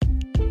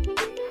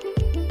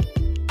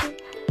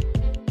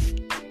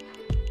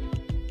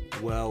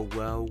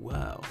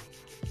Well.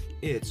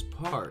 It's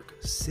Park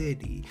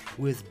City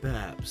with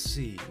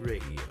BAPC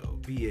Radio,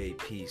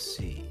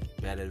 BAPC,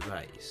 Bad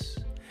Advice,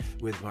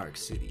 with Park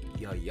City,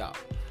 ya.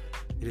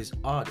 It is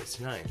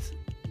August 9th,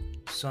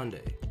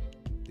 Sunday,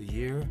 the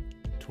year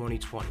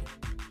 2020,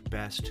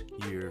 best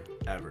year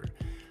ever.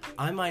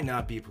 I might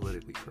not be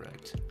politically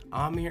correct.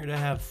 I'm here to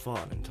have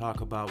fun and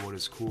talk about what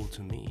is cool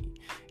to me,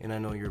 and I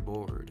know you're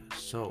bored,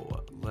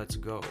 so let's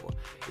go.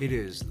 It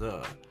is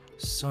the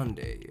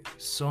Sunday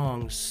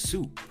Song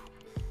Soup.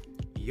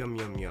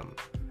 Yum.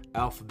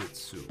 Alphabet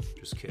soup.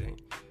 Just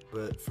kidding.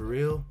 But for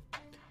real,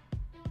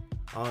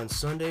 on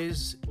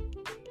Sundays,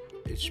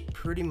 it's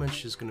pretty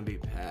much just going to be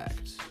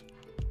packed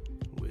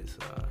with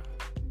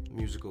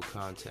musical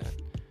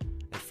content.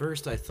 At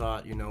first, I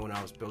thought, when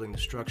I was building the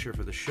structure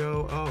for the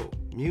show,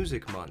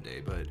 Music Monday,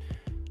 but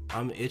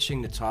I'm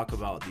itching to talk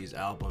about these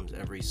albums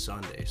every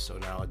Sunday, so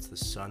now it's the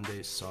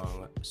Sunday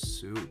Song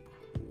Soup.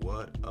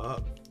 What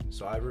up?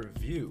 So I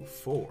review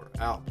 4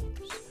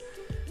 albums,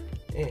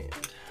 and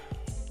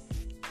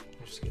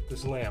just get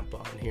this lamp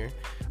on here.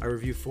 I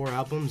review 4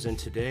 albums, and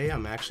today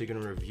I'm actually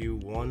going to review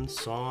one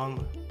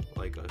song,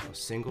 like a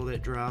single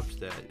that dropped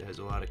that has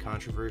a lot of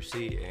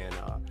controversy, and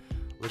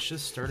let's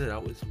just start it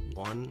out with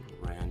one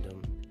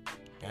random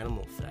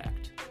animal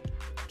fact,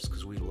 just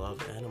because we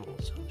love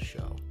animals on the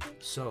show.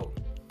 So,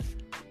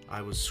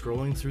 I was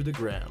scrolling through the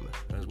gram,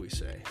 as we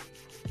say,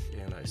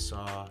 and I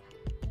saw,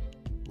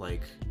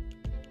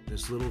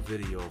 this little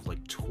video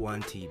of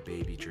 20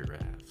 baby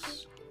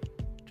giraffes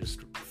just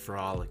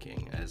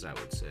frolicking, as I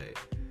would say.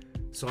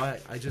 So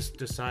I just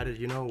decided,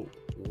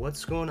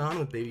 what's going on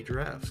with baby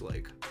giraffes?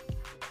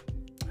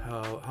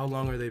 How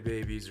long are they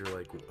babies, or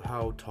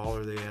how tall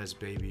are they as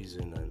babies?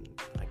 And then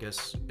I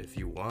guess if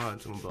you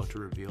want, I'm about to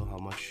reveal how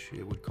much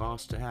it would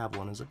cost to have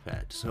one as a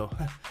pet. So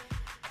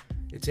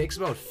it takes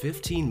about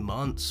 15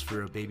 months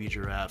for a baby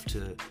giraffe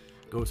to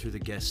go through the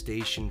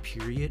gestation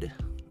period,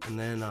 and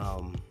then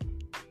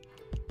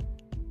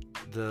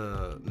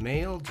the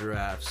male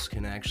giraffes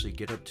can actually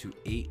get up to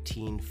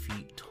 18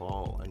 feet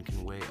tall and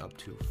can weigh up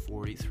to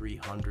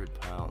 4,300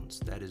 pounds.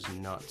 That is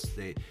nuts.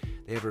 They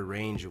have a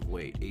range of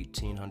weight,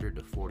 1,800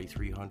 to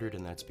 4,300,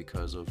 and that's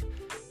because of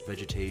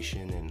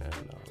vegetation and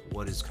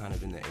what is kind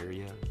of in the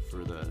area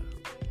for the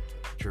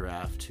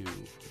giraffe to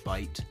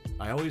bite.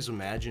 I always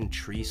imagine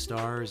tree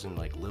stars and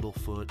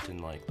Littlefoot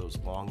and those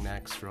long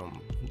necks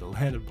from the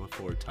Land of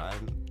Before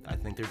Time. I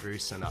think they're very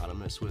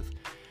synonymous with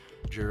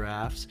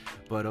giraffes.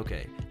 But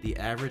okay, the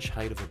average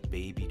height of a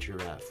baby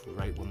giraffe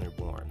right when they're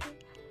born,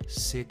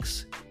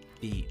 6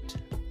 feet,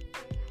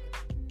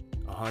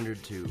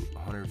 100 to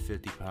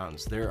 150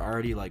 pounds. They're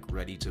already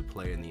ready to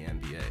play in the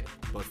NBA.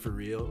 But for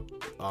real,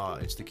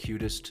 it's the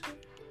cutest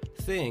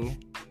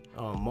thing.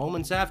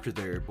 Moments after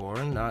they're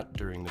born, not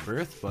during the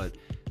birth, but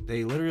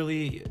they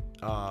literally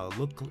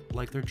look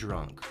like they're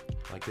drunk,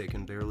 like they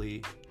can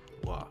barely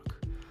walk.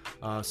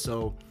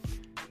 So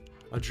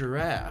a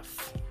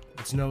giraffe,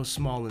 it's no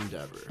small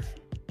endeavor.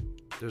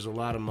 There's a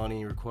lot of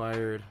money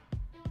required,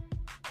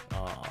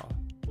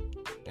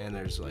 and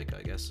there's I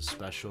guess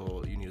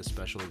you need a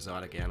special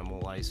exotic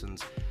animal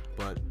license,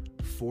 but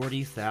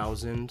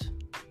 $40,000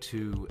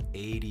 to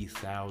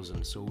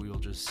 $80,000, so we'll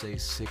just say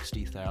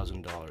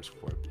 $60,000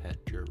 for a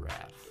pet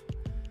giraffe.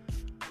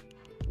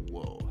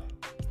 Whoa.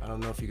 I don't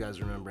know if you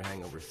guys remember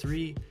Hangover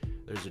 3.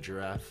 There's a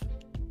giraffe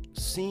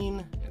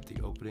scene at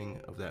the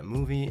opening of that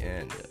movie,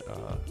 and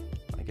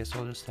I guess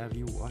I'll just have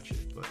you watch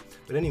it.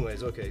 But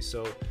anyways, okay,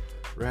 so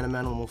random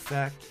animal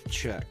fact,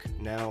 check.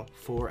 Now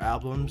 4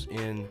 albums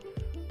in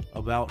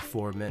about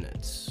 4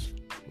 minutes.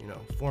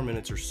 4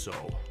 minutes or so.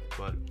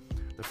 But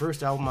the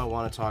first album I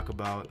want to talk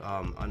about,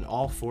 and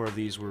all 4 of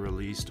these were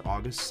released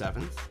August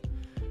 7th.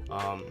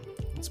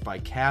 It's by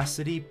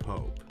Cassadee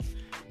Pope.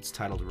 It's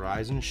titled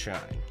Rise and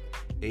Shine.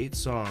 8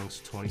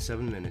 songs,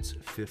 27 minutes,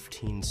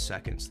 15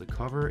 seconds. The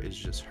cover is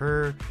just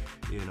her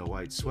in a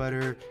white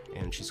sweater,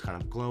 and she's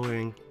kind of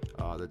glowing.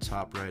 The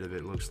top right of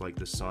it looks like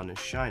the sun is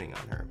shining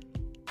on her.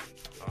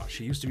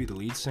 She used to be the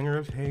lead singer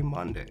of Hey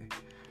Monday.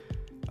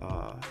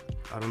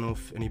 I don't know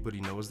if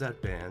anybody knows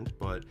that band,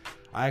 but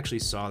I actually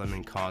saw them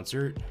in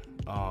concert,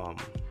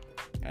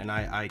 and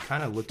I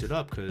kind of looked it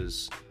up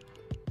because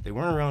they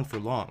weren't around for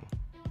long.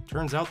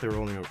 Turns out they were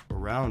only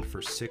around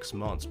for 6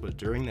 months, but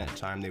during that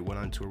time they went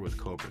on tour with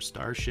Cobra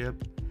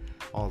Starship,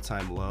 All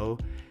Time Low,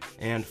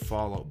 and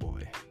Fall Out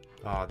Boy.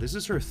 This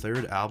is her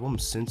 3rd album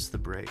since the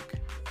break,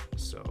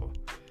 so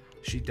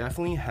she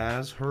definitely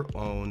has her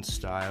own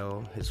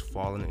style, has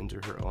fallen into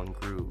her own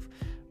groove.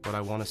 But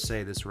I want to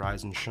say this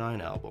Rise and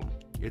Shine album,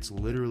 it's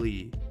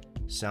literally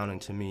sounding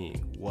to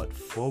me what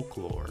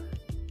Folklore,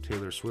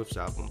 Taylor Swift's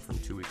album from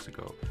 2 weeks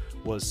ago,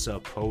 was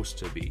supposed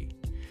to be.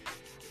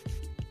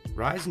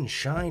 Rise and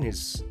Shine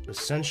is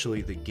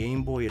essentially the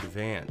Game Boy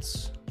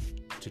Advance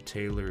to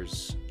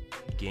Taylor's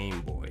Game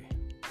Boy.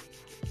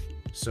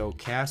 So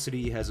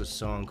Cassadee has a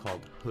song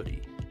called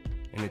Hoodie,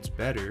 and it's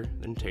better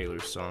than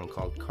Taylor's song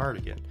called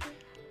Cardigan.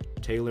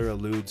 Taylor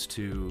alludes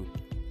to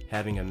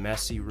having a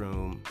messy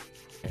room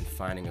and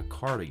finding a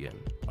cardigan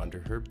under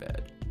her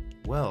bed.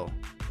 Well,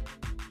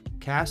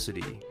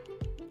 Cassidy.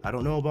 I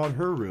don't know about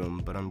her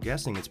room, but I'm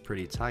guessing it's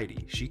pretty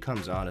tidy. She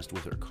comes honest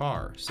with her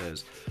car,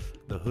 says,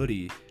 the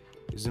hoodie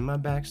is in my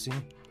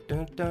backseat.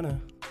 Dun, dun,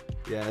 dun.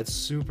 Yeah, it's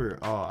super.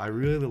 Oh, I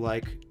really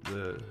like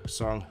the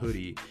song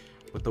Hoodie,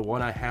 but the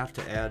one I have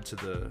to add to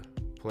the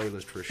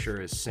playlist for sure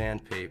is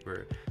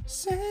Sandpaper.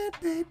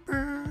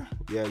 Sandpaper.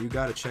 Yeah, you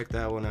gotta check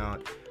that one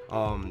out.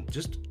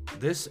 Just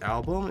this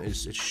album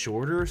it's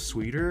shorter,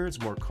 sweeter, it's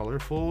more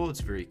colorful,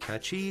 it's very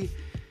catchy.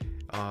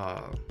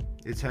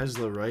 It has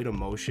the right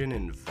emotion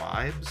and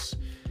vibes.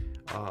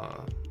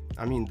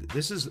 I mean,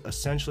 this is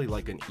essentially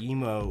like an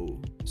emo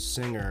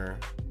singer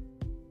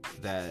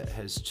that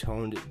has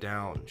toned it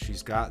down.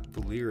 She's got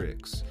the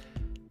lyrics,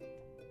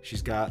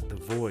 she's got the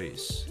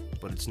voice,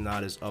 but it's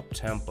not as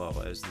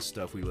up-tempo as the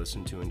stuff we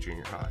listened to in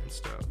junior high and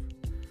stuff.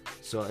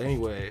 So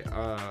anyway,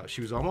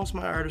 she was almost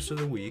my artist of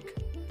the week,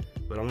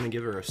 but I'm gonna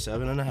give her a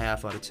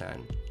 7.5 out of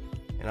 10.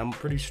 And I'm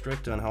pretty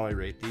strict on how I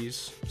rate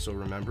these. So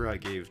remember, I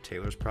gave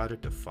Taylor's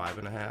Project a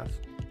 5.5.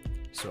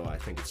 So I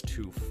think it's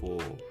 2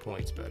 full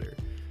points better.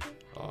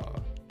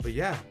 But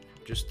yeah,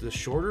 just the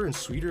shorter and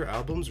sweeter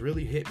albums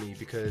really hit me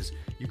because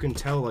you can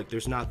tell like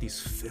there's not these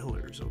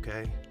fillers,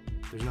 okay?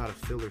 There's not a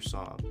filler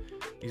song.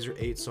 These are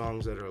 8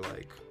 songs that are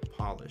like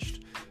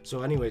polished.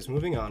 So anyways,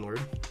 moving onward,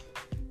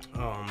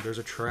 there's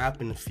a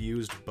trap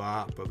infused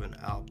bop of an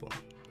album,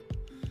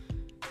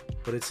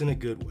 but it's in a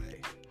good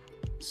way.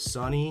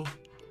 Sunny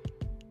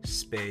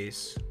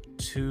space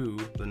 2,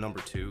 the number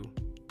 2,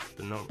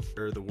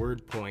 the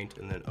word point,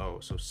 and then O,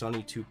 so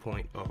Sunny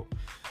 2.0.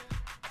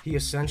 He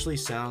essentially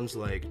sounds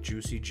like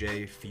Juicy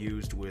J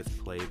fused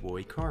with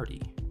Playboi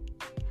Carti.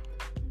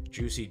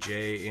 Juicy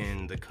J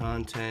in the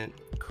content,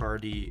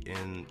 Carti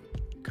in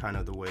kind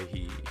of the way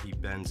he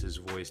bends his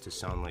voice to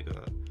sound like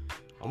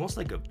almost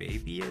like a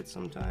baby at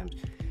sometimes.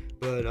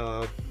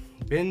 But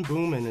Been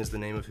Boomin' is the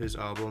name of his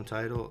album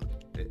title,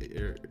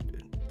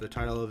 the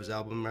title of his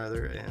album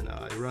rather, and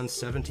it runs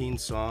 17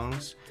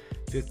 songs,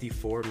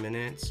 54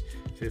 minutes,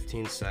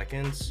 15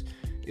 seconds.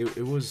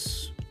 It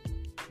was,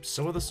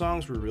 some of the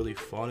songs were really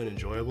fun and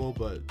enjoyable,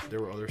 but there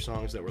were other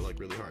songs that were like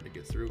really hard to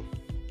get through,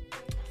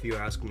 if you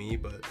ask me.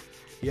 But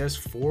he has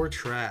 4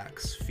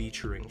 tracks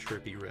featuring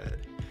Trippie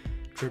Redd.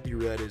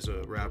 Trippie Redd is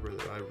a rapper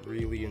that I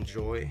really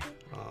enjoy,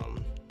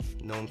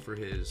 known for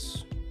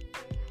his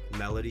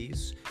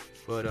melodies,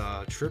 but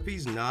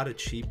Trippie's not a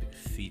cheap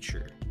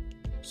feature.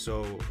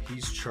 So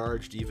he's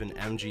charged even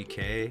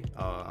MGK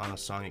on a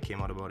song that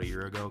came out about a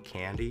year ago,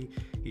 Candy.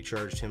 He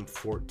charged him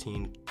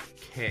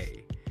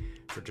 $14K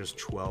for just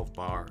 12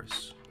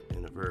 bars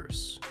in a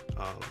verse.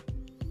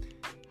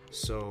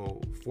 So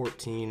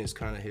 14 is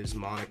kind of his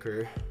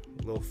moniker,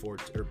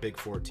 Big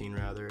 14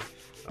 rather.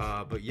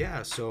 But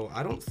yeah, so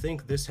I don't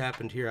think this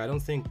happened here. I don't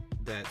think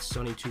that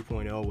Sunny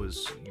 2.0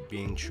 was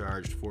being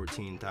charged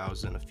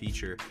 $14,000 a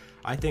feature.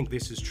 I think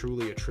this is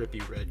truly a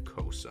Trippie Redd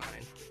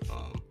cosign.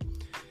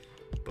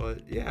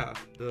 But yeah,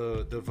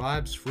 the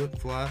vibes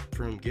flip-flop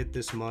from Get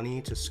This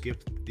Money to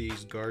Skip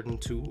These Garden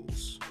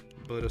Tools.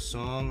 But a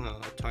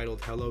song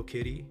titled Hello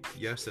Kitty,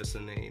 yes, that's the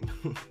name,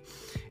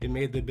 it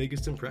made the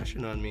biggest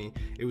impression on me.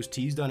 It was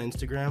teased on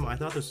Instagram. I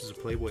thought this was a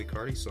Playboi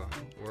Carti song,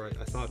 or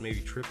I thought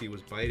maybe Trippie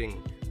was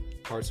biting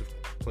parts of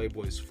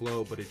Playboy's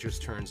flow, but it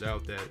just turns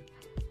out that,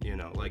 you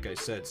know, like I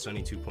said,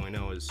 Sunny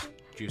 2.0 is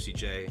Juicy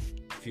J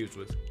fused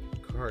with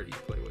Carti,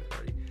 Playboi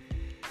Carti.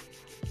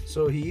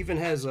 So he even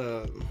has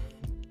the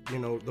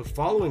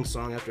following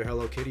song after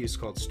Hello Kitty is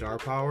called Star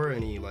Power,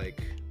 and he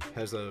like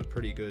has a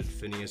pretty good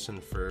Phineas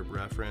and Ferb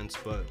reference.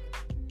 But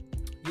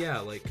yeah,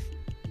 like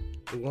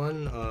the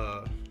one,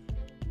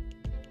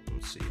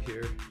 let's see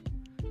here,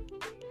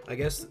 I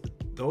guess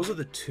those are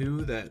the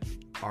 2 that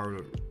are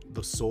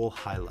the sole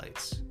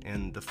highlights.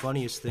 And the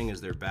funniest thing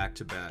is they're back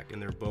to back,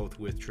 and they're both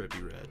with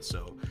Trippie Redd.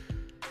 So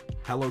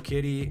Hello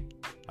Kitty,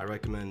 I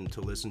recommend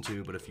to listen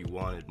to, but if you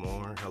wanted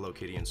more, Hello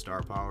Kitty and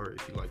Star Power,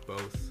 if you like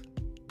both,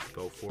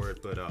 go for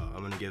it. But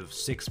I'm gonna give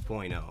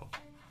 6.0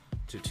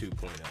 to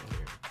 2.0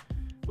 here.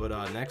 But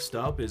next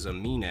up is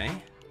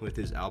Amine with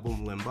his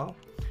album Limbo.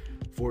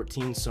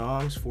 14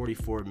 songs,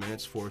 44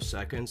 minutes, 4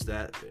 seconds.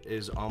 That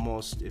is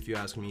almost, if you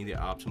ask me, the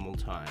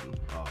optimal time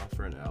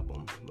for an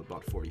album,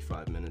 about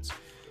 45 minutes.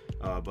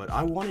 But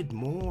I wanted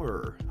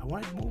more.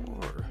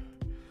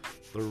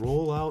 The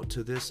rollout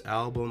to this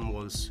album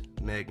was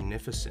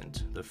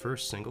magnificent. The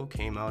first single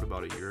came out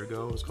about a year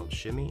ago. It was called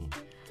Shimmy.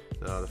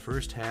 The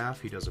first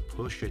half, he does a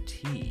Pusha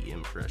T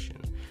impression.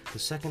 The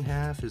second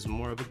half is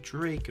more of a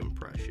Drake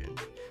impression.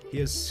 He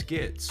has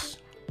skits.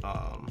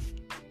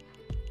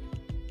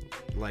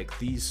 Like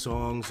these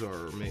songs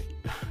are,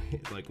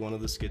 like one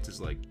of the skits is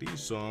like,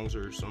 these songs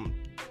are some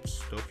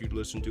stuff you'd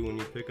listen to when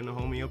you're picking a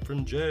homie up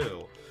from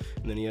jail.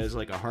 And then he has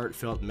like a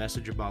heartfelt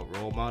message about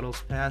role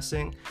models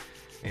passing.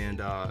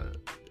 And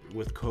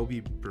with Kobe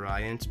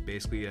Bryant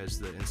basically as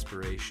the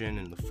inspiration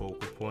and the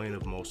focal point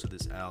of most of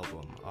this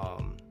album.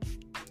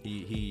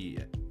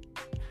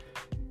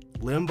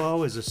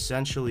 Limbo is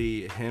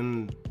essentially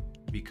him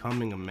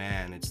becoming a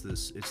man. It's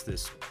this,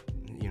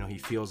 he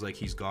feels like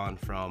he's gone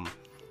from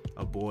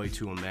a boy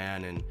to a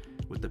man, and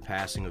with the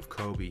passing of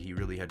Kobe, he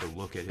really had to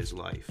look at his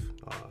life.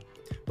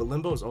 But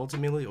Limbo is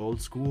ultimately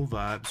old school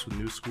vibes with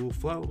new school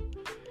flow.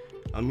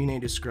 Amine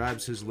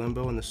describes his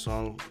Limbo in the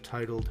song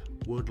titled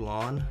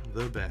Woodlawn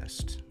the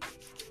Best.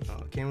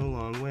 Came a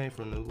long way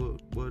from the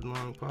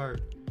Woodlawn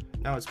part.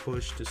 Now it's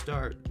pushed to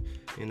start,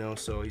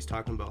 so he's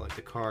talking about like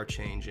the car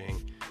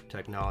changing,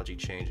 technology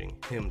changing,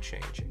 him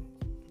changing.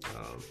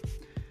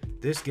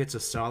 This gets a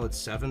solid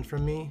 7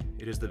 from me.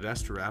 It is the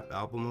best rap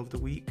album of the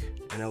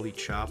week. NLE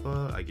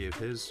Choppa, I gave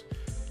his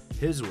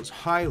was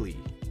highly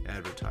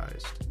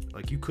advertised.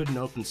 Like, you couldn't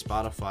open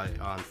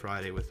Spotify on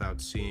Friday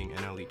without seeing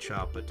NLE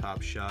Choppa,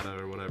 Top Shotta,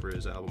 or whatever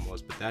his album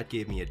was, but that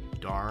gave me a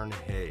darn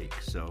headache.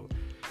 So,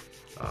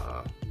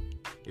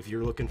 if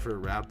you're looking for a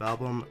rap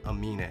album,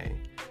 Amine,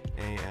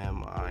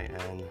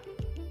 Amine.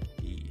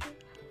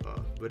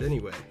 But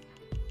anyway,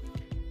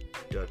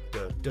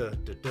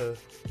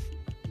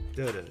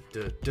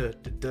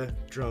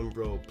 drum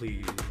roll,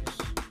 please.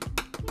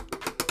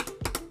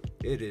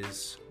 It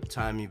is the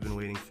time you've been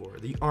waiting for.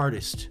 The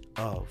artist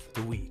of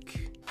the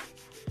week.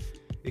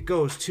 It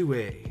goes to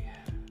a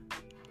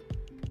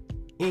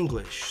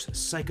English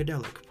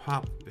psychedelic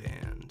pop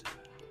band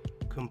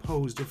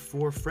composed of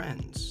 4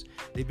 friends.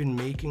 They've been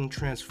making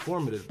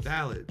transformative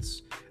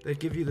ballads that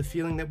give you the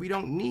feeling that we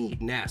don't need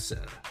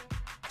NASA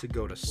to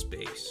go to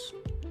space.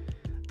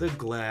 The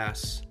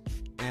Glass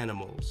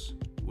Animals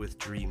with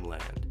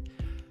Dreamland.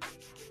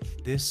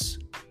 This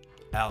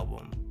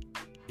album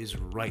is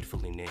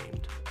rightfully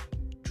named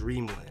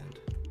Dreamland.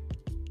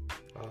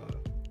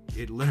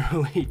 It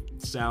literally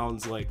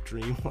sounds like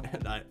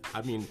Dreamland.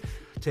 I mean,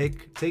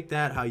 take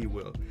that how you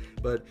will.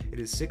 But it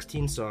is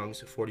 16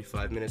 songs,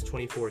 45 minutes,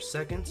 24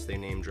 seconds. They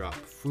name drop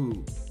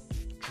food,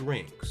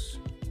 drinks,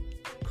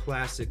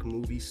 classic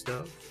movie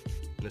stuff,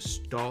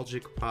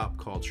 nostalgic pop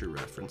culture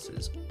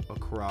references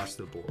across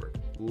the board.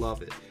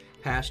 Love it.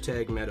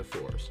 Hashtag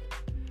metaphors.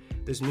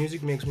 This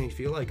music makes me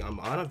feel like I'm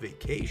on a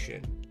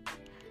vacation,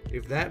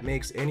 if that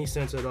makes any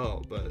sense at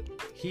all. But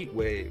Heat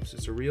Waves,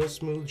 it's a real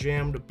smooth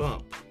jam to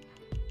bump.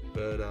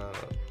 But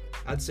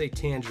I'd say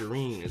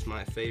Tangerine is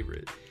my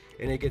favorite,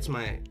 and it gets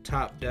my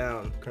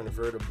top-down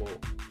convertible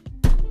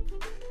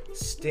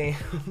stamp.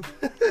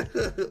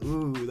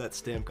 Ooh, that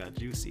stamp got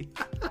juicy.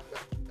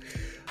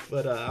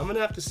 But I'm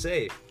gonna have to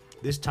say,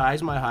 this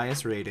ties my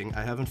highest rating.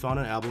 I haven't found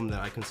an album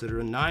that I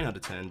consider a 9 out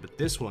of 10, but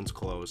this one's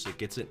close. It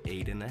gets an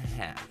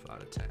 8.5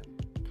 out of 10.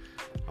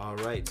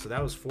 Alright, so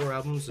that was 4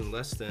 albums in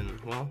less than,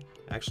 well,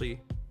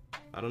 actually,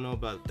 I don't know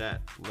about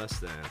that, less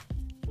than.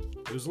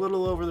 It was a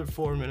little over the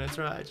 4 minutes,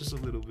 right? Just a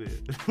little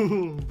bit.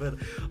 But,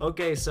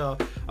 okay, so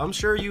I'm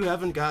sure you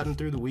haven't gotten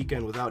through the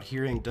weekend without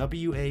hearing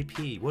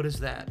WAP. What is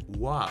that?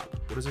 WAP.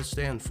 What does it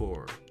stand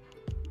for?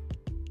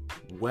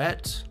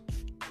 Wet.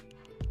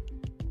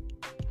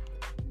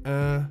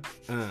 I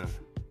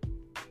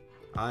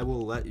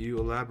will let you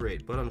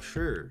elaborate, but I'm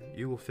sure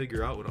you will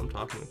figure out what I'm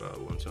talking about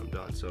once I'm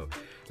done. So,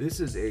 this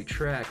is a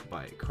track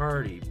by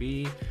Cardi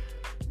B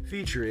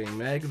featuring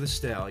Meg Thee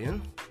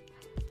Stallion.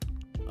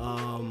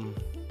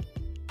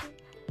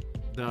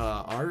 The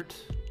art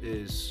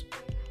is...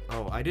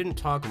 Oh, I didn't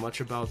talk much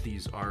about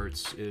these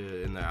arts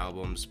in the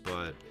albums,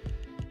 but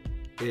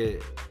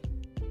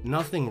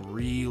nothing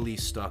really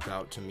stuck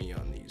out to me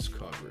on these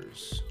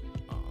covers.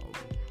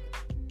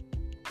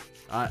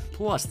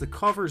 Plus, the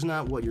cover's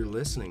not what you're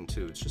listening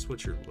to, it's just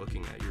what you're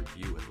looking at, you're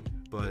viewing.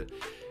 But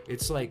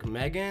it's like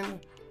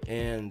Megan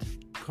and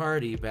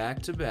Cardi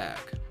back to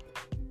back,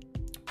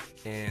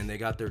 and they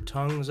got their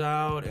tongues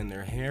out and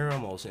their hair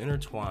almost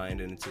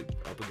intertwined, and it's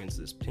up against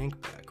this pink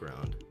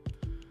background.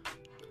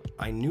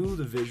 I knew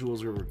the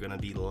visuals were gonna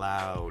be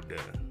loud,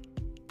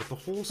 but the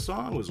whole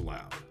song was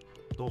loud.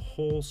 The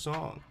whole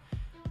song.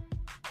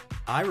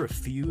 I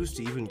refuse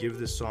to even give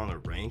this song a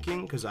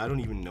ranking because I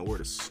don't even know where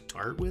to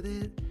start with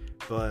it,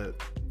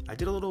 but I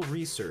did a little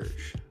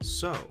research.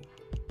 So,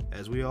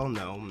 as we all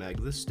know,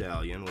 Meg Thee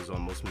Stallion was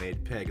almost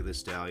made Peg Thee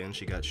Stallion.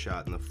 She got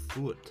shot in the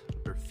feet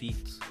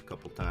a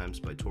couple times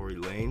by Tory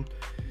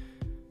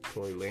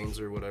Lanez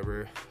or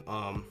whatever.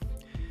 I'm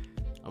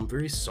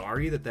very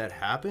sorry that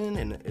happened,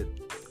 and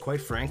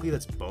quite frankly,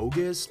 that's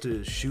bogus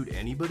to shoot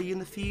anybody in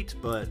the feet,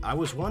 but I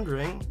was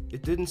wondering,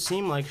 it didn't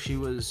seem like she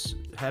was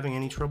having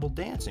any trouble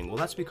dancing. Well,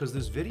 that's because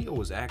this video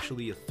was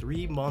actually a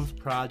 3-month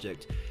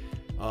project.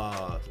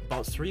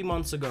 About 3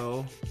 months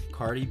ago,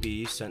 Cardi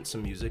B sent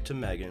some music to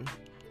Megan,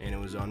 and it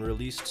was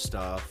unreleased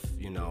stuff.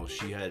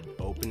 She had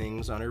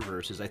openings on her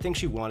verses. I think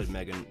she wanted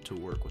Megan to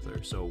work with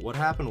her. So what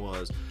happened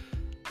was,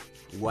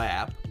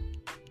 WAP,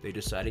 they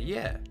decided,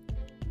 yeah,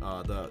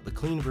 the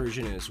clean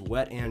version is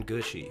wet and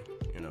gushy,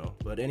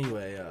 But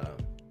anyway,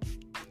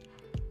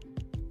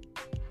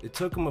 it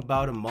took them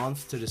about a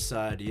month to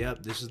decide,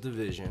 yep, this is the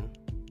vision.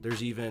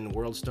 There's even,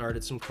 World Star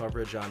did some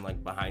coverage on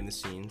like behind the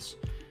scenes.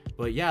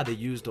 But yeah, they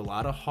used a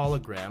lot of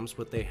holograms,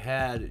 but they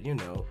had,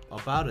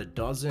 about a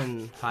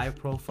dozen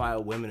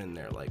high-profile women in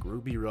there. Like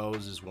Ruby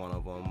Rose is one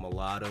of them,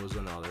 Mulatto is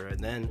another, and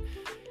then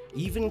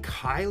even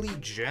Kylie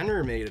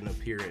Jenner made an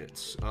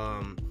appearance.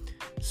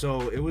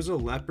 So it was a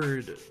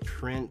leopard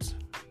print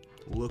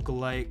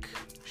look-alike.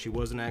 She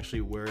wasn't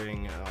actually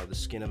wearing the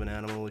skin of an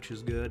animal, which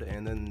is good.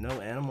 And then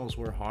no animals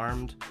were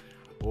harmed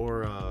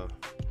or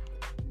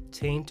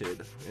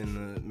tainted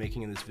in the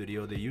making of this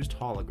video. They used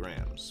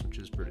holograms, which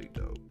is pretty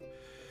dope.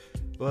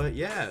 But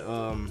yeah,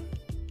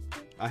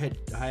 I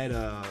had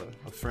a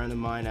friend of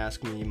mine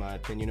ask me my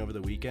opinion over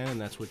the weekend, and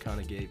that's what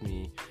kind of gave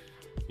me,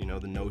 you know,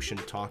 the notion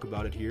to talk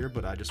about it here.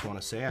 But I just want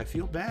to say I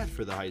feel bad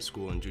for the high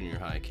school and junior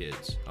high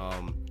kids.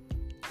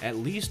 At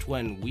least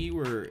when we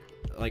were,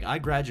 like, I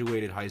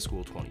graduated high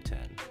school 2010,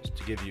 just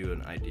to give you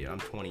an idea. I'm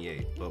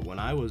 28, but when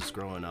I was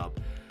growing up,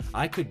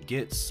 I could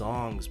get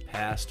songs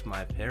past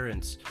my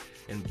parents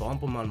and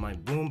bump them on my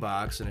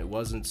boombox, and it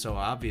wasn't so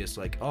obvious,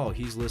 like, oh,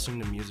 he's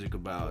listening to music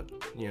about,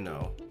 you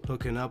know,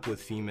 hooking up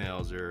with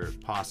females, or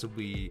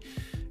possibly,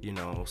 you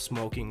know,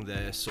 smoking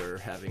this,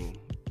 or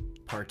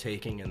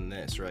partaking in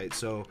this, right?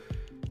 So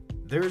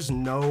there's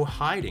no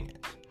hiding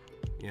it,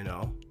 you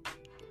know?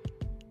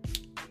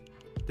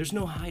 There's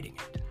no hiding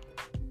it.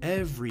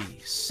 Every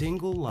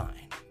single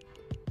line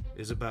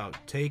is about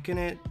taking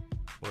it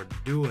or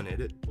doing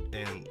it,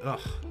 and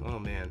oh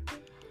man.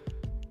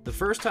 The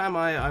first time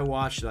I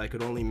watched it, I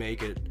could only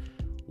make it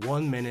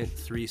 1 minute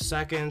 3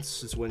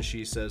 seconds. It's when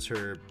she says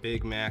her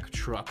Big Mac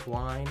truck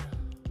line.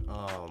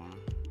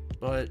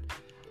 But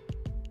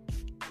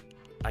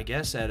I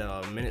guess at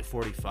minute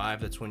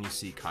 45, that's when you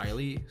see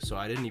Kylie. So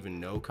I didn't even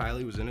know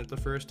Kylie was in it the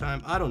first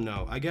time. I don't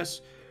know. I guess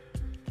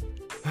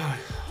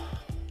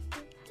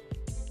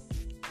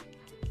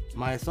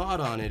my thought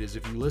on it is,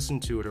 if you listen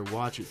to it or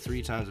watch it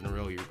 3 times in a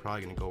row, you're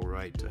probably gonna go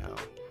right to hell.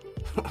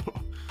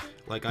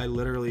 Like, I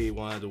literally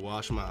wanted to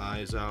wash my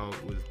eyes out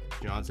with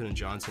Johnson &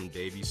 Johnson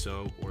baby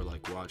soap, or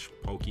like watch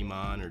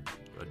Pokemon or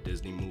a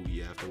Disney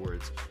movie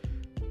afterwards.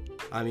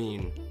 I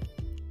mean,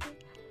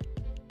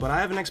 but I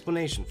have an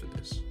explanation for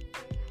this.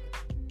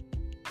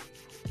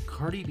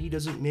 Cardi B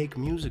doesn't make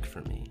music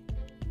for me.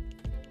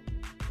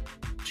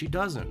 She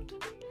doesn't.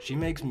 She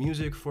makes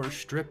music for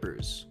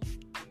strippers.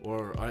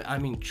 Or, I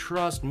mean,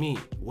 trust me,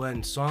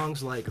 when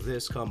songs like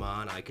this come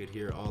on, I could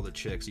hear all the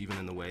chicks, even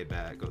in the way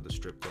back of the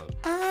strip club.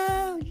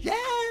 Oh, yeah!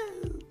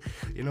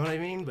 You know what I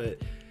mean? But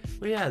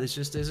yeah, this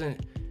just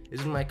isn't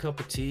my cup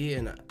of tea,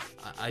 and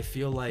I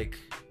feel like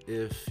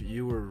if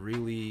you were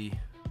really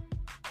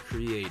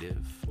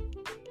creative,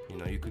 you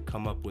know, you could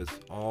come up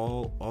with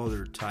all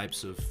other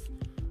types of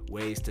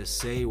ways to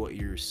say what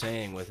you're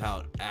saying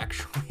without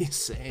actually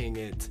saying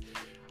it.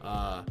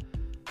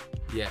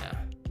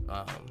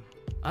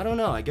 I don't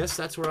know. I guess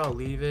that's where I'll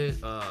leave it.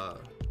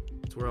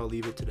 That's where I'll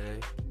leave it today.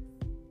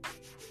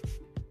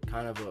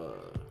 Kind of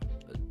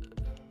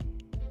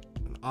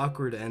an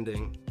awkward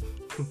ending.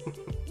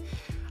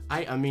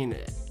 I mean,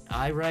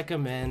 I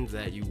recommend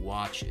that you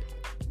watch it,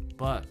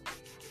 but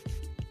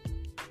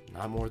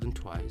not more than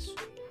twice.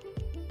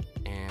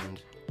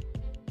 And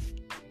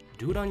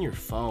do it on your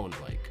phone.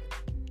 Like,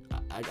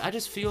 I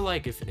just feel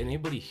like if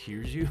anybody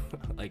hears you,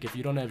 like if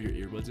you don't have your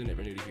earbuds in, if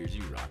anybody hears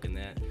you rocking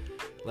that,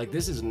 like,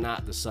 this is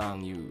not the song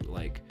you,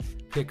 like,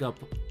 pick up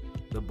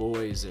the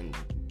boys and,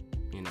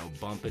 you know,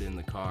 bump it in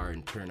the car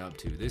and turn up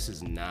to. This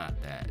is not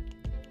that.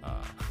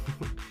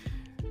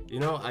 You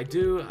know, I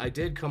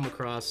did come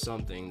across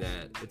something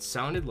that it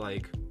sounded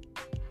like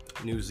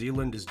New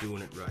Zealand is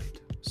doing it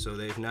right. So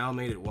they've now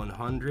made it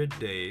 100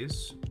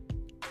 days.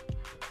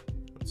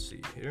 Let's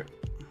see here.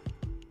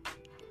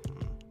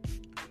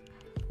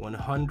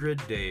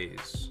 100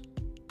 days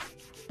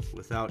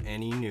without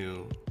any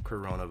new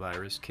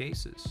coronavirus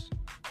cases.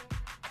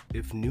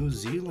 If New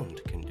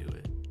Zealand can do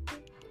it,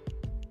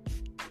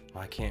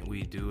 why can't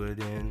we do it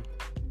in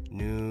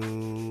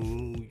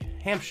New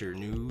Hampshire,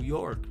 New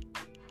York,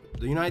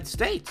 the United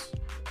States,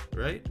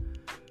 right?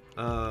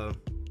 I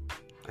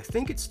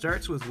think it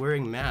starts with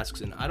wearing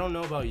masks, and I don't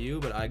know about you,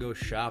 but I go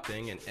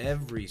shopping, and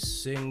every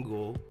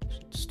single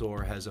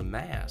store has a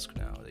mask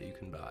now that you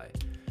can buy.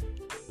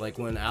 Like,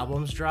 when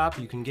albums drop,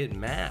 you can get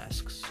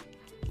masks.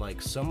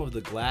 Like, some of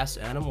the Glass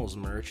Animals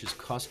merch is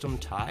custom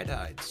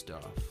tie-dyed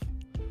stuff.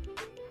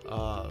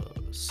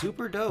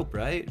 Super dope,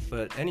 right?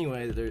 But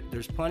anyway,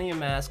 there's plenty of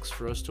masks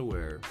for us to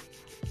wear.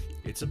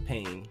 It's a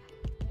pain,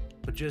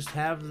 but just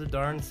have the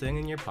darn thing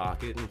in your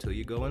pocket until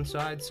you go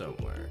inside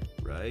somewhere,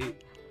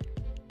 right?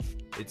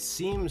 It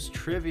seems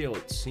trivial,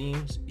 it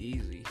seems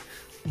easy.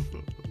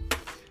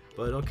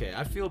 But okay,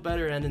 I feel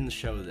better ending the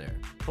show there.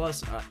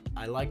 Plus,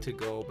 I like to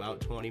go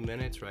about 20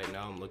 minutes. Right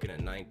now I'm looking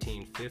at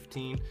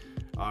 19:15.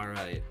 All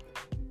right,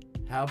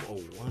 have a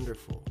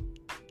wonderful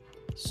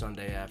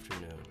Sunday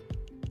afternoon.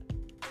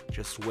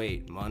 Just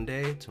wait,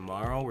 Monday,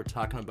 tomorrow, we're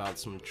talking about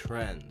some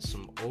trends,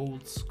 some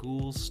old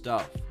school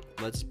stuff.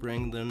 Let's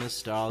bring the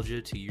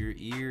nostalgia to your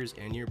ears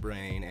and your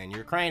brain and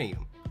your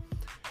cranium.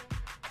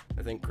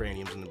 I think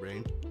cranium's in the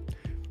brain.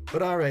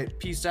 But alright,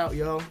 peace out,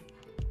 yo.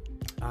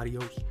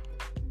 Adios.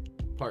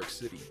 Park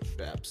City,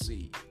 Bap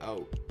C,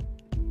 out.